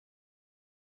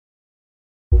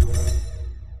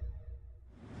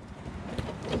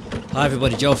Hi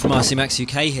everybody, Joel from Rcmax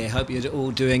UK here. Hope you're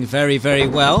all doing very, very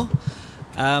well.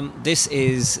 This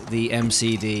is the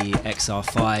MCD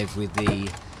XR5 with the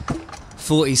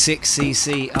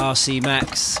 46cc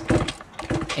Rcmax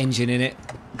engine in it.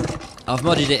 I've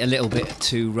modded it a little bit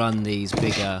to run these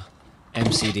bigger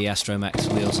MCD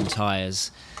astromax wheels and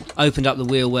tyres. Opened up the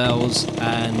wheel wells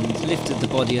and lifted the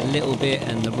body a little bit,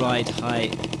 and the ride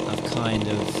height I've kind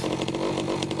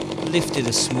of lifted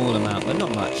a small amount, but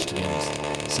not much to be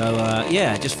honest. So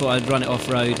yeah, just thought I'd run it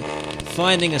off-road.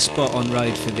 Finding a spot on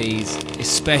road for these,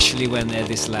 especially when they're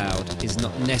this loud, is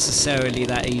not necessarily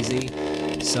that easy.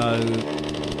 So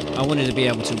I wanted to be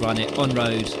able to run it on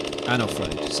road and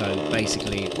off-road. So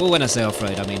basically, well, when I say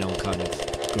off-road, I mean on kind of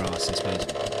grass, I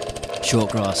suppose.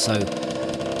 Short grass. So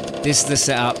this is the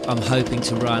setup I'm hoping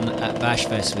to run at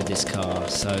Bashfest with this car.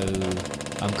 So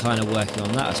I'm kind of working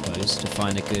on that, I suppose, to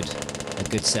find a good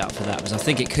setup for that, because I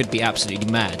think it could be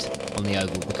absolutely mad on the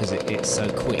oval because it's so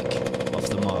quick off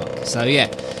the mark. So yeah,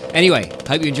 anyway,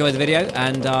 hope you enjoyed the video,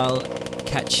 and I'll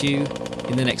catch you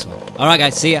in the next one. Alright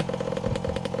guys, see ya.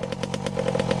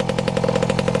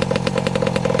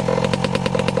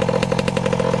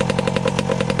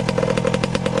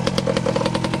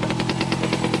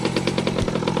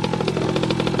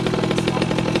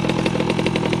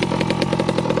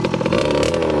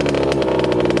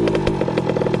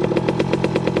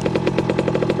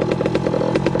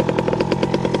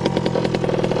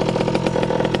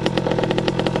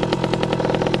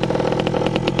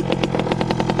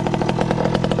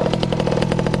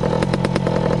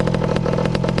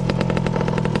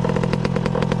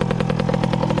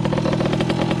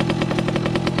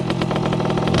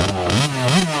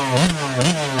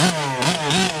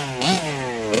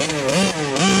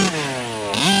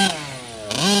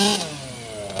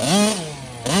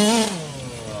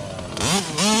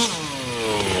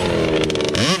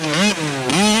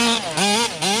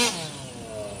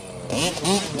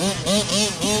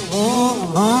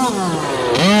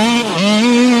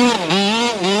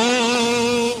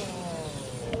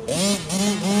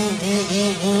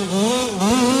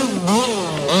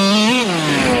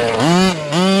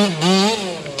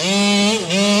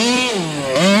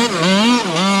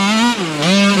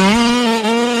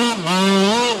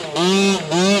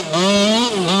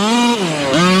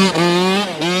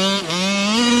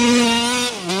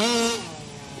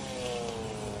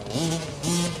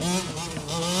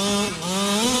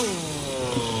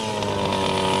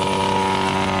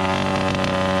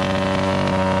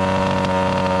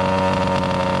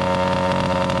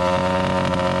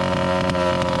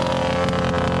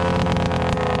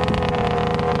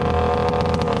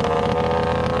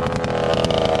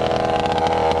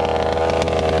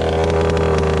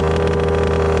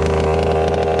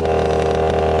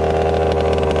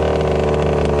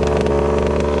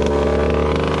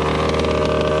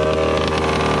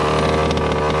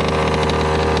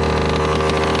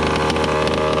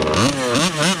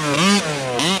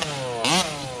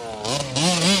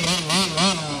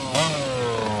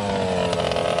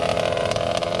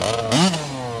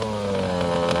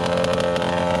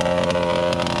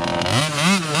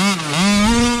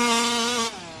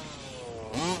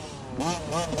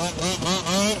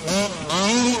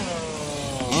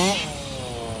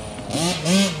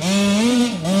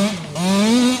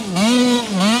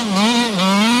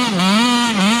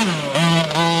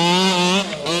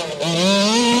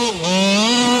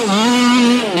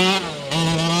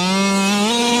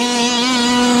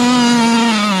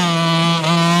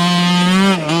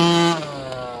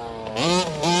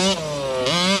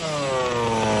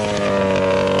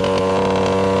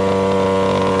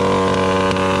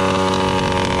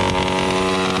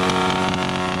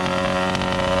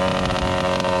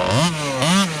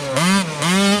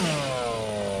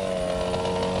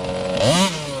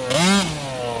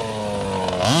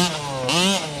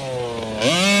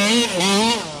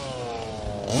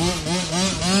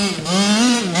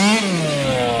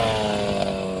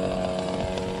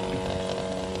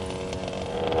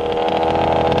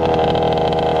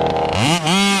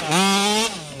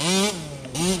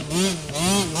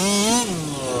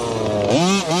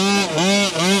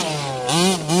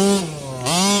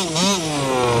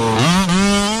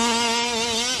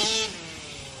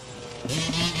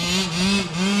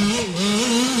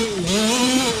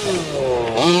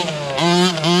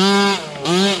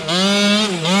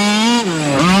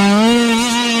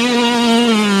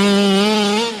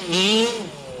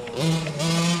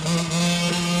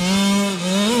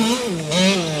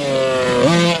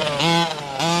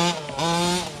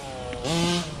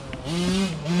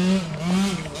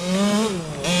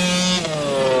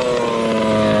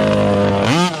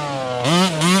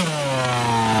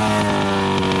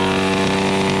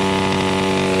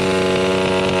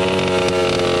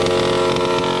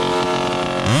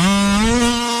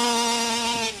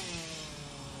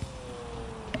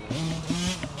 Mm-hmm.